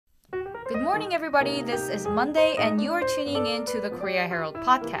morning, everybody. This is Monday, and you are tuning in to the Korea Herald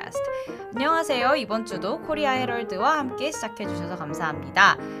podcast. 안녕하세요. 이번 주도 코리아 헤럴드와 함께 시작해 주셔서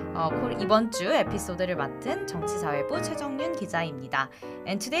감사합니다. 이번 주 에피소드를 맡은 정치사회부 최정윤 기자입니다.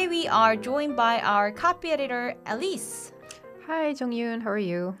 And today we are joined by our copy editor, Elise. Hi, Jonghyun. How are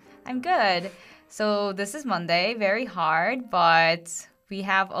you? I'm good. So this is Monday, very hard, but we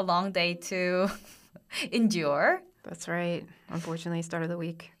have a long day to endure. That's right. Unfortunately, start of the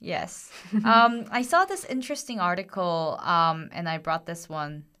week. Yes. I saw this interesting article, and I brought this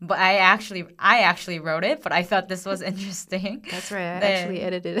one. But I actually wrote it, but I thought this was interesting. That's right. I 네. actually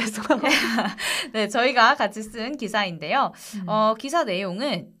edited it as well. 네, 저희가 같이 쓴 기사인데요. 기사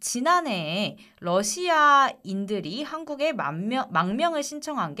내용은 지난해에 러시아인들이 한국에 망명을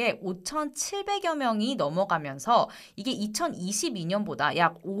신청한 게 5,700여 명이 넘어가면서 이게 2022년보다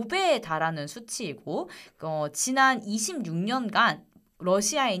약 5배에 달하는 수치이고 지난 26년간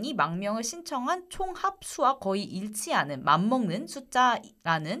러시아인이 망명을 신청한 총 합수와 거의 일치하는 맞먹는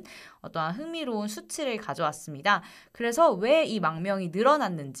숫자라는 어떠한 흥미로운 수치를 가져왔습니다. 그래서 왜 이 망명이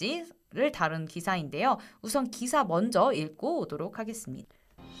늘어났는지를 다룬 기사인데요. 우선 기사 먼저 읽고 오도록 하겠습니다.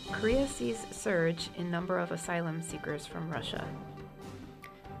 Korea sees surge in number of asylum seekers from Russia.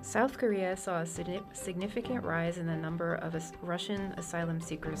 South Korea saw a significant rise in the number of Russian asylum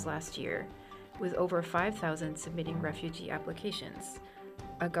seekers last year, with over 5,000 submitting refugee applications,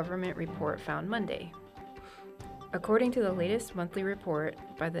 a government report found Monday. According to the latest monthly report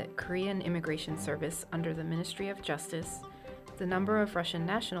by the Korean Immigration Service under the Ministry of Justice, the number of Russian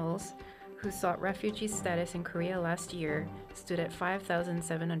nationals who sought refugee status in Korea last year stood at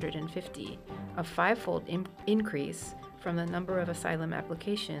 5,750, a five-fold increase from the number of asylum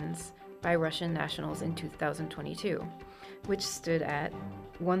applications by Russian nationals in 2022, which stood at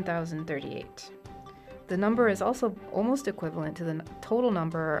 1,038. The number is also almost equivalent to the total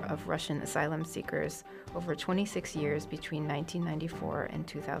number of Russian asylum seekers over 26 years between 1994 and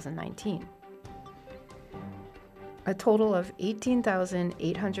 2019. A total of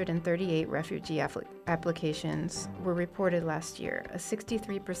 18,838 refugee applications were reported last year, a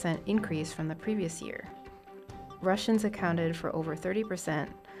 63% increase from the previous year. Russians accounted for over 30%,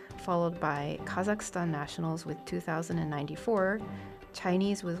 followed by Kazakhstan nationals with 2,094,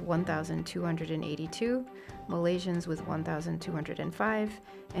 Chinese with 1,282, Malaysians with 1,205,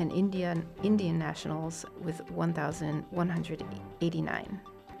 and Indian nationals with 1,189.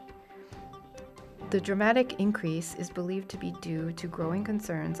 The dramatic increase is believed to be due to growing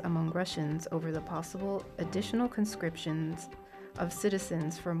concerns among Russians over the possible additional conscriptions of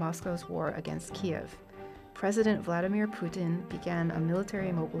citizens for Moscow's war against Kiev. President Vladimir Putin began a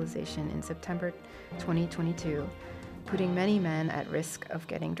military mobilization in September 2022, putting many men at risk of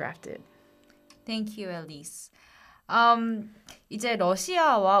getting drafted. Thank you, Elise. 이제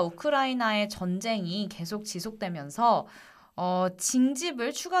러시아와 우크라이나의 전쟁이 계속 지속되면서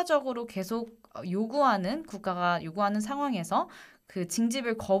징집을 추가적으로 계속 국가가 요구하는 상황에서 그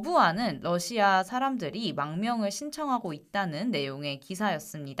징집을 거부하는 러시아 사람들이 망명을 신청하고 있다는 내용의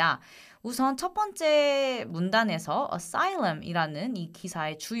기사였습니다. 우선 첫 번째 문단에서 asylum이라는 이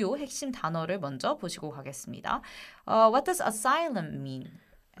기사의 주요 핵심 단어를 먼저 보시고 가겠습니다. What does asylum mean?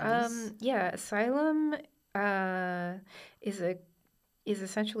 Asylum is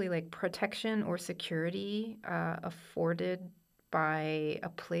essentially like protection or security afforded by a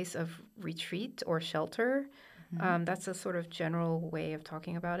place of retreat or shelter. That's a sort of general way of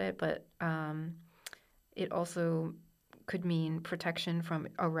talking about it, but it also could mean protection from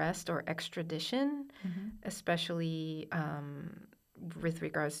arrest or extradition, especially with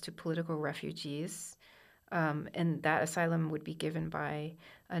regards to political refugees. And that asylum would be given by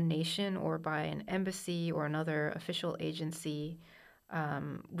a nation or by an embassy or another official agency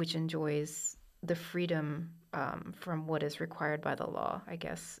which enjoys the freedom from what is required by the law, I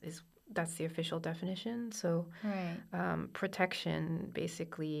guess, that's the official definition. So right. Protection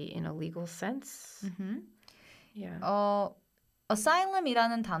basically in a legal sense. Yeah.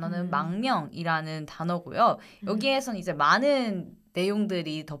 asylum이라는 단어는 망명이라는 단어고요. 여기에선 이제 많은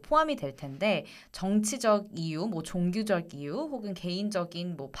내용들이 더 포함이 될 텐데 정치적 이유, 뭐 종교적 이유 혹은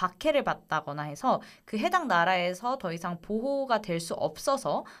개인적인 뭐 박해를 받다거나 해서 그 해당 나라에서 더 이상 보호가 될 수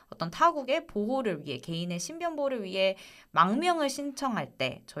없어서 어떤 타국의 보호를 위해 개인의 신변 보호를 위해 망명을 신청할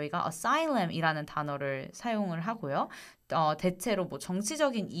때 저희가 asylum이라는 단어를 사용을 하고요. 대체로 뭐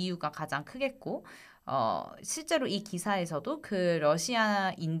정치적인 이유가 가장 크겠고 실제로 이 기사에서도 그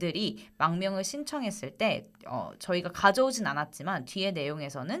러시아인들이 망명을 신청했을 때 저희가 가져오진 않았지만 뒤에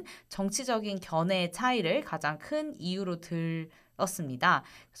내용에서는 정치적인 견해의 차이를 가장 큰 이유로 었습니다.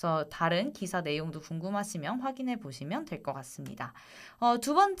 그래서 다른 기사 내용도 궁금하시면 확인해 보시면 될 것 같습니다.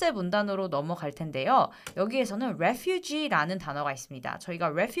 두 번째 문단으로 넘어갈 텐데요. 여기에서는 refugee라는 단어가 있습니다. 저희가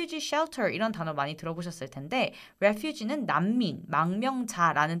refugee shelter 이런 단어 많이 들어보셨을 텐데 refugee는 난민,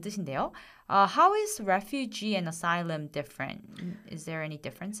 망명자라는 뜻인데요. How is refugee and asylum different? Is there any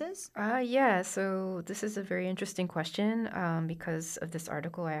differences? Yeah, so this is a very interesting question. Because of this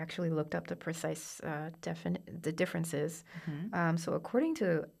article, I actually looked up the precise the differences. So according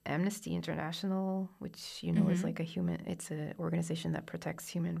to Amnesty International, which you know is like it's an organization that protects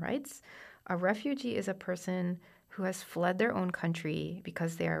human rights, a refugee is a person who has fled their own country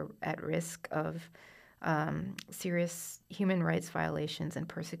because they are at risk of serious human rights violations and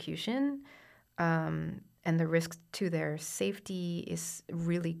persecution. And the risk to their safety is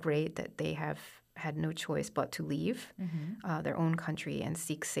really great that they have had no choice but to leave their own country and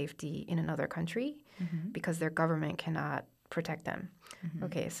seek safety in another country because their government cannot protect them.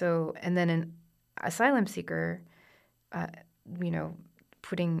 Okay, so, and then an asylum seeker,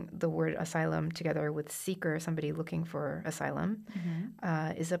 putting the word asylum together with seeker, somebody looking for asylum,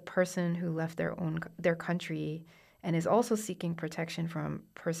 is a person who left their country and is also seeking protection from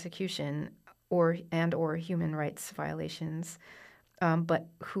persecution or human rights violations, but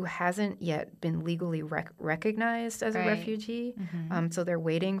who hasn't yet been legally recognized as a refugee. So they're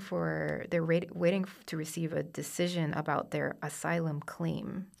waiting to receive a decision about their asylum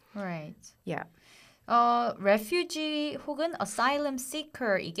claim. Right. Yeah. refugee 혹은 asylum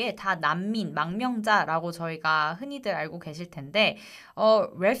seeker 이게 다 난민, 망명자라고 저희가 흔히들 알고 계실 텐데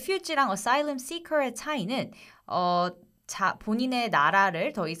refugee랑 asylum seeker의 차이는 본인의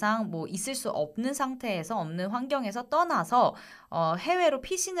나라를 더 이상 뭐 있을 수 없는 상태에서 없는 환경에서 떠나서 해외로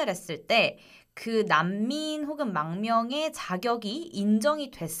피신을 했을 때 그 난민 혹은 망명의 자격이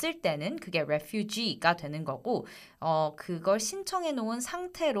인정이 됐을 때는 그게 refugee가 되는 거고 그걸 신청해 놓은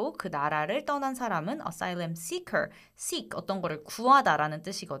상태로 그 나라를 떠난 사람은 asylum seeker, seek 어떤 거를 구하다라는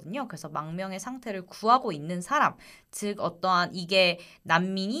뜻이거든요. 그래서 망명의 상태를 구하고 있는 사람, 즉 어떠한 이게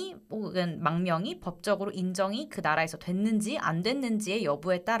난민이 혹은 망명이 법적으로 인정이 그 나라에서 됐는지 안 됐는지의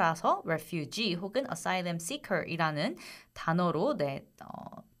여부에 따라서 refugee 혹은 asylum seeker이라는 단어로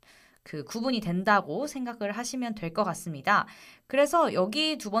그 구분이 된다고 생각을 하시면 될 것 같습니다. 그래서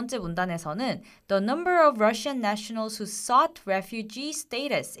여기 두 번째 문단에서는 The number of Russian nationals who sought refugee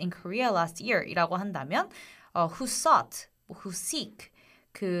status in Korea last year 이라고 한다면 who sought, who seek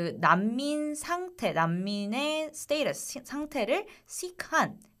그 난민 상태, 난민의 status, 상태를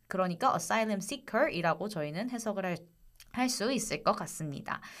seek한 그러니까 asylum seeker이라고 저희는 해석을 할 수 있을 것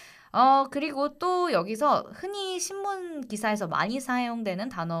같습니다. 그리고 또 여기서 흔히 신문 기사에서 많이 사용되는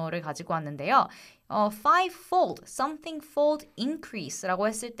단어를 가지고 왔는데요. fivefold, something fold increase라고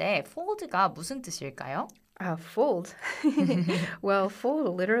했을 때 fold가 무슨 뜻일까요? Fold. Well,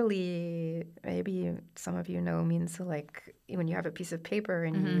 fold literally, maybe some of you know, means like when you have a piece of paper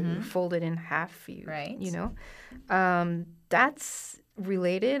and you fold it in half, right. you know. That's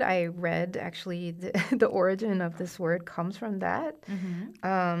related. I read actually the origin of this word comes from that.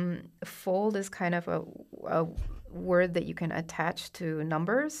 Fold is kind of a word that you can attach to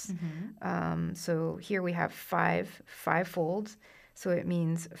numbers. So here we have five folds. So it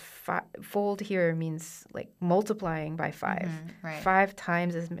means fold here means like multiplying by five. Right. 5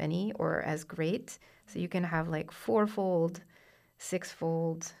 times as many or as great. So you can have like 4-fold,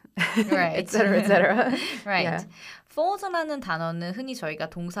 6-fold, right. etc., etc. right. Yeah. fold라는 단어는 흔히 저희가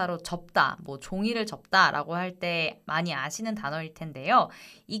동사로 접다, 뭐 종이를 접다라고 할 때 많이 아시는 단어일 텐데요.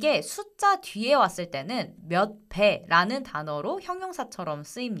 이게 숫자 뒤에 왔을 때는 몇 배라는 단어로 형용사처럼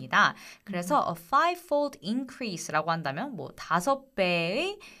쓰입니다. 그래서 a fivefold increase라고 한다면 뭐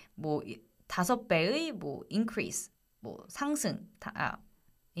 5배의 increase, 뭐 상승,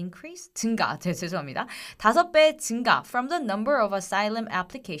 increase? 증가. 죄송합니다. 5배 증가 from the number of asylum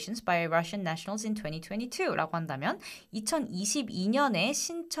applications by Russian nationals in 2022라고 한다면 2022년에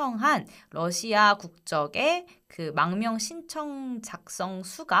신청한 러시아 국적의 그 망명 신청 작성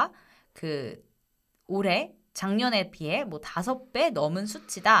수가 그 올해 작년에 비해 뭐 5배 넘은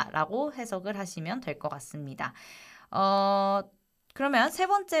수치다라고 해석을 하시면 될 것 같습니다. 그러면 세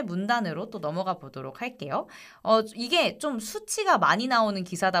번째 문단으로 또 넘어가 보도록 할게요. 이게 좀 수치가 많이 나오는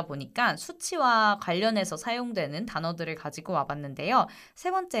기사다 보니까 수치와 관련해서 사용되는 단어들을 가지고 와봤는데요. 세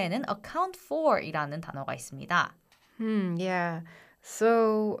번째에는 account for 이라는 단어가 있습니다. Yeah.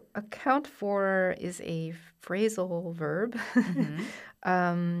 So account for is a phrasal verb.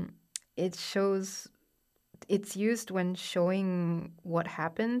 It's used when showing what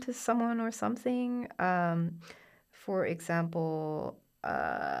happened to someone or something. For example,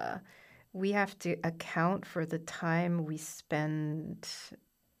 we have to account for the time we spend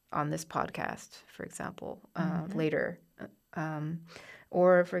on this podcast, for example, later.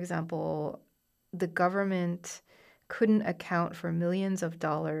 Or, for example, the government couldn't account for millions of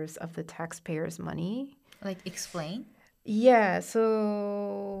dollars of the taxpayers' money. Like explain? Yeah,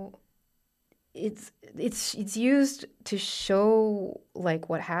 so it's used to show like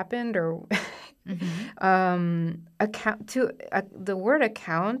what happened or account to the word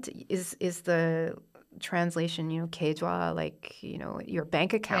account is the translation, 계좌, like, your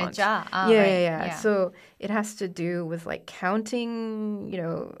bank account. 계좌. Yeah. So it has to do with like counting,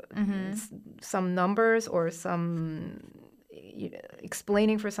 some numbers or some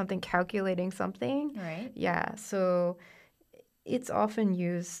explaining for something, calculating something. Right. Yeah. So it's often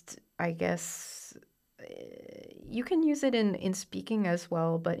used, I guess, you can use it in speaking as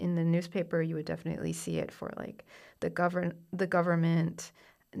well, but in the newspaper you would definitely see it for like the government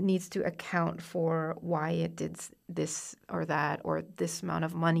needs to account for why it did this or that or this amount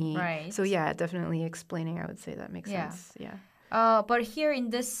of money. Right. So yeah, definitely explaining, I would say that makes sense. Yeah. But here in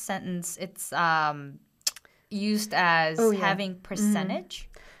this sentence, it's used as having percentage.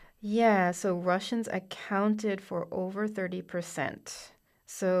 Yeah, so Russians accounted for over 30%.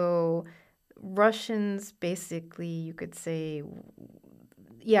 So Russians basically, you could say,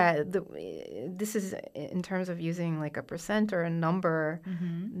 yeah, this is in terms of using like a percent or a number.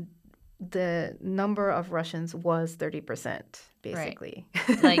 The number of Russians was 30%, basically.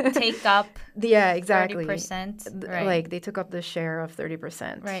 Right. Like take up yeah, exactly. 30%. Right. Like they took up the share of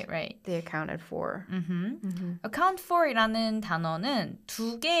 30%. Right. They accounted for. account for이라는 단어는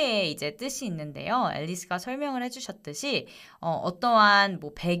두 개의 이제 뜻이 있는데요. 앨리스가 설명을 해주셨듯이 어떠한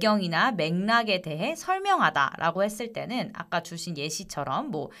뭐 배경이나 맥락에 대해 설명하다라고 했을 때는 아까 주신 예시처럼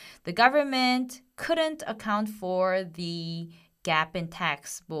뭐 the government couldn't account for the gap in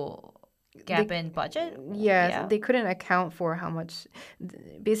tax, 뭐 gap in budget? Yeah, they couldn't account for how much.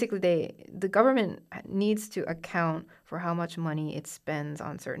 Basically, the government needs to account for how much money it spends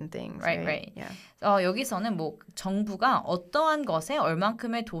on certain things. Right. Yeah. 여기서는 뭐 정부가 어떠한 것에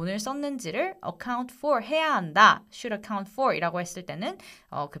얼만큼의 돈을 썼는지를 account for 해야 한다, should account for이라고 했을 때는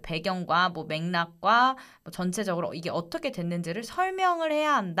그 배경과 뭐 맥락과 뭐 전체적으로 이게 어떻게 됐는지를 설명을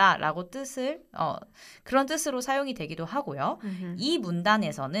해야 한다라고 그런 뜻으로 사용이 되기도 하고요. 이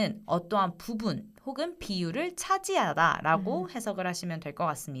문단에서는 어떠한 부분 혹은 비율을 차지하다라고 해석을 하시면 될 것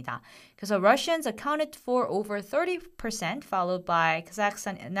같습니다. 그래서 Russians accounted for over 30%, followed by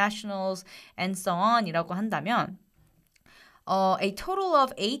Kazakhstan nationals and so on 이라고 한다면 a total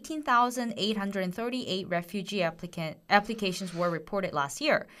of 18,838 refugee applications were reported last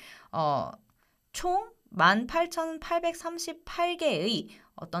year. 총 18,838개의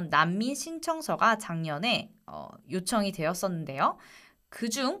어떤 난민 신청서가 작년에 요청이 되었었는데요.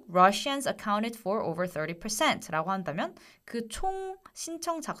 그중 Russians accounted for over 30%라고 한다면 그 총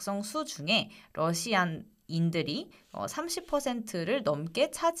신청 작성 수 중에 러시안인들이 30%를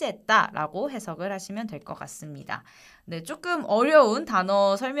넘게 차지했다라고 해석을 하시면 될 것 같습니다. 네, 조금 어려운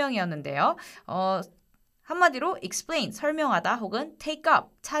단어 설명이었는데요. 한마디로 explain, 설명하다 혹은 take up,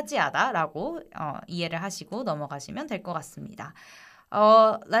 차지하다라고 이해를 하시고 넘어가시면 될 것 같습니다.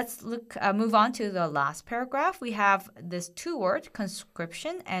 Let's move on to the last paragraph. We have this two words,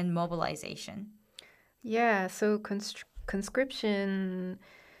 conscription and mobilization. Yeah, so conscription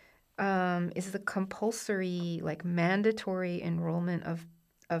is the compulsory, like mandatory enrollment of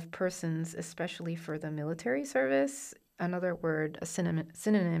persons, especially for the military service. Another word, a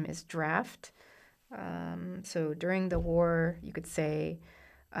synonym is draft. So during the war, you could say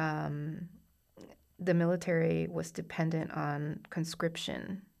the military was dependent on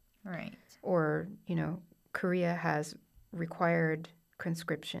conscription. Right. Or, Korea has required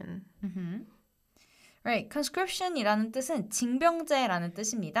conscription. Right. conscription이라는 뜻은 징병제라는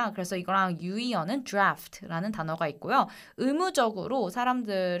뜻입니다. 그래서 이거랑 유의어는 draft라는 단어가 있고요. 의무적으로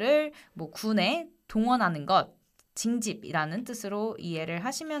사람들을 뭐 군에 동원하는 것, 징집이라는 뜻으로 이해를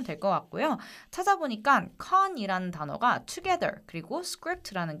하시면 될 것 같고요. 찾아보니까 con이라는 단어가 together 그리고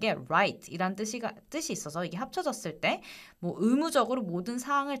script라는 게 write이라는 뜻이 있어서 이게 합쳐졌을 때 뭐 의무적으로 모든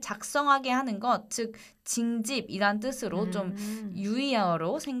사항을 작성하게 하는 것, 즉 징집이란 뜻으로 좀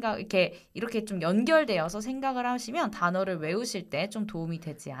유의어로 이렇게 좀 연결되어서 생각을 하시면 단어를 외우실 때 좀 도움이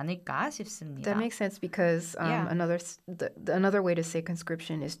되지 않을까 싶습니다. That makes sense because another way to say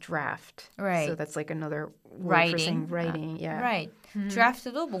conscription is draft. Right. So that's like another word for saying writing. Yeah. Right.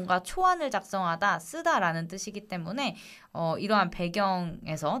 draft도 뭔가 초안을 작성하다, 쓰다라는 뜻이기 때문에 이러한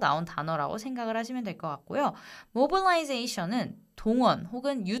배경에서 나온 단어라고 생각을 하시면 될 것 같고요. mobilization은 동원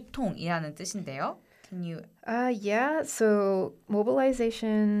혹은 유통이라는 뜻인데요. Can you? Yeah, so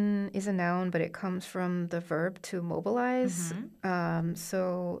mobilization is a noun, but it comes from the verb to mobilize.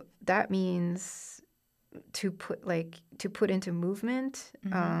 So that means to put into movement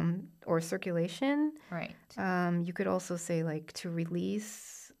or circulation. Right. You could also say like to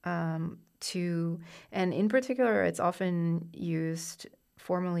release, and in particular, it's often used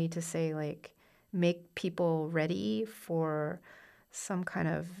formally to say like make people ready for some kind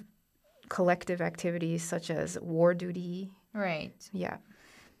of collective activities such as war duty. Right. Yeah.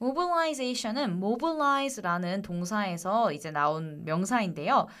 mobilization은 mobilize라는 동사에서 이제 나온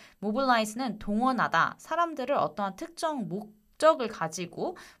명사인데요. mobilize는 동원하다, 사람들을 어떠한 특정 목적을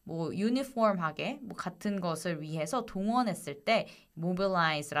가지고 뭐 유니폼하게 뭐 같은 것을 위해서 동원했을 때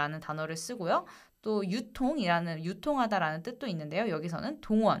mobilize라는 단어를 쓰고요. 또 유통하다라는 뜻도 있는데요. 여기서는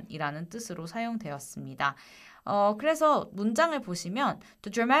동원이라는 뜻으로 사용되었습니다. 그래서 문장을 보시면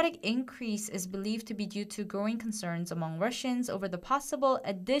The dramatic increase is believed to be due to growing concerns among Russians over the possible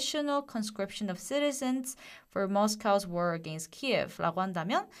additional conscription of citizens for Moscow's war against Kiev 라고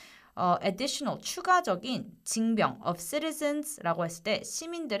한다면 additional, 추가적인 징병 of citizens라고 했을 때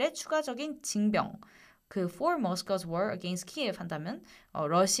시민들의 추가적인 징병 그 for Moscow's war against Kiev 한다면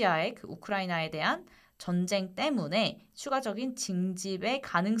러시아의 그 우크라이나에 대한 전쟁 때문에 추가적인 징집의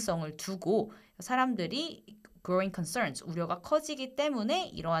가능성을 두고 사람들이 growing concerns, 우려가 커지기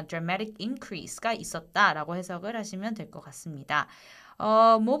때문에 이러한 dramatic increase가 있었다라고 해석을 하시면 될 것 같습니다.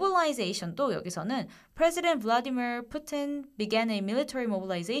 mobilization도 여기서는 President Vladimir Putin began a military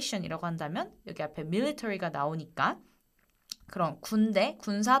mobilization이라고 한다면 여기 앞에 military가 나오니까 그런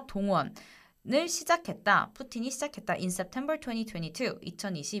군사 동원을 시작했다. 푸틴이 시작했다. In September 2022,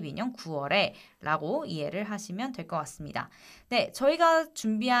 2022년 9월에 라고 이해를 하시면 될 것 같습니다. 네, 저희가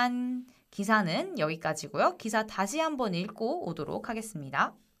준비한 기사는 여기까지고요. 기사 다시 한번 읽고 오도록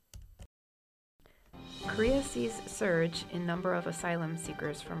하겠습니다. Korea sees surge in number of asylum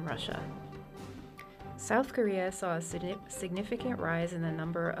seekers from Russia. South Korea saw a significant rise in the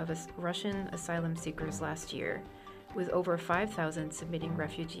number of Russian asylum seekers last year, with over 5,000 submitting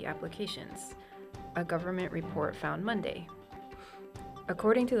refugee applications, a government report found Monday.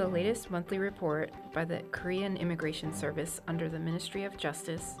 According to the latest monthly report by the Korean Immigration Service under the Ministry of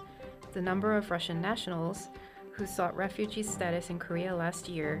Justice, the number of Russian nationals who sought refugee status in Korea last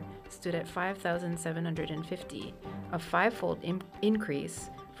year stood at 5,750, a five-fold increase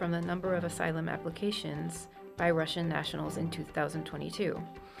from the number of asylum applications by Russian nationals in 2022,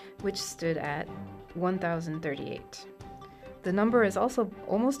 which stood at 1,038. The number is also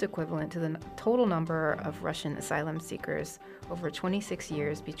almost equivalent to the total number of Russian asylum seekers over 26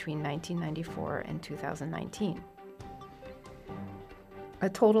 years between 1994 and 2019. A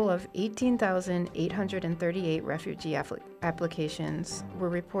total of 18,838 refugee applications were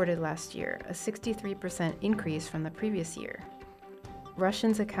reported last year, a 63% increase from the previous year.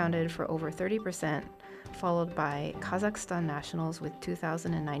 Russians accounted for over 30%, followed by Kazakhstan nationals with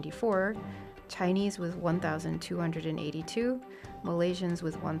 2,094, Chinese with 1,282, Malaysians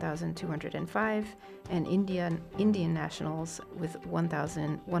with 1,205, and Indian nationals with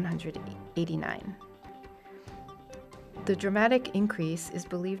 1,189. The dramatic increase is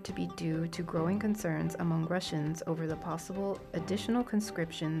believed to be due to growing concerns among Russians over the possible additional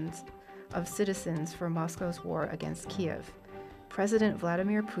conscriptions of citizens for Moscow's war against Kiev. President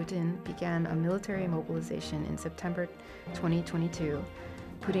Vladimir Putin began a military mobilization in September 2022,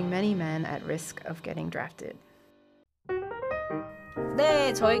 putting many men at risk of getting drafted.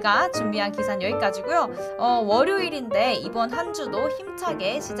 네, 저희가 준비한 기사는 여기까지고요. 월요일인데 이번 한 주도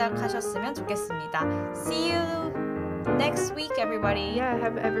힘차게 시작하셨으면 좋겠습니다. See you next week, everybody. Yeah,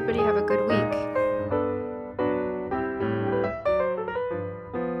 everybody have a good week.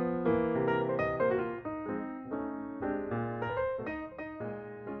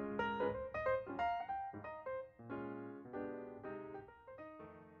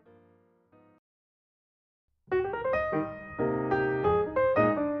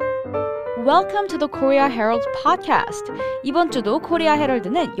 Welcome to the Korea Herald podcast. 이번 주도 코리아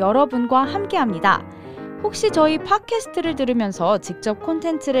헤럴드는 여러분과 함께합니다. 혹시 저희 팟캐스트를 들으면서 직접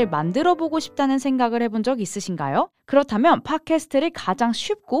콘텐츠를 만들어 보고 싶다는 생각을 해본 적 있으신가요? 그렇다면 팟캐스트를 가장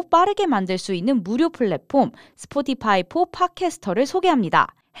쉽고 빠르게 만들 수 있는 무료 플랫폼 스포티파이 포 팟캐스터를 소개합니다.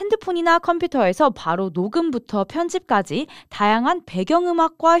 핸드폰이나 컴퓨터에서 바로 녹음부터 편집까지 다양한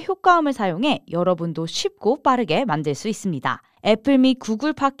배경음악과 효과음을 사용해 여러분도 쉽고 빠르게 만들 수 있습니다. 애플 및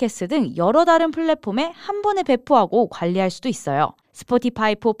구글 팟캐스트 등 여러 다른 플랫폼에 한 번에 배포하고 관리할 수도 있어요.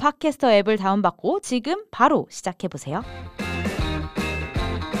 스포티파이 포 팟캐스터 앱을 다운받고 지금 바로 시작해보세요.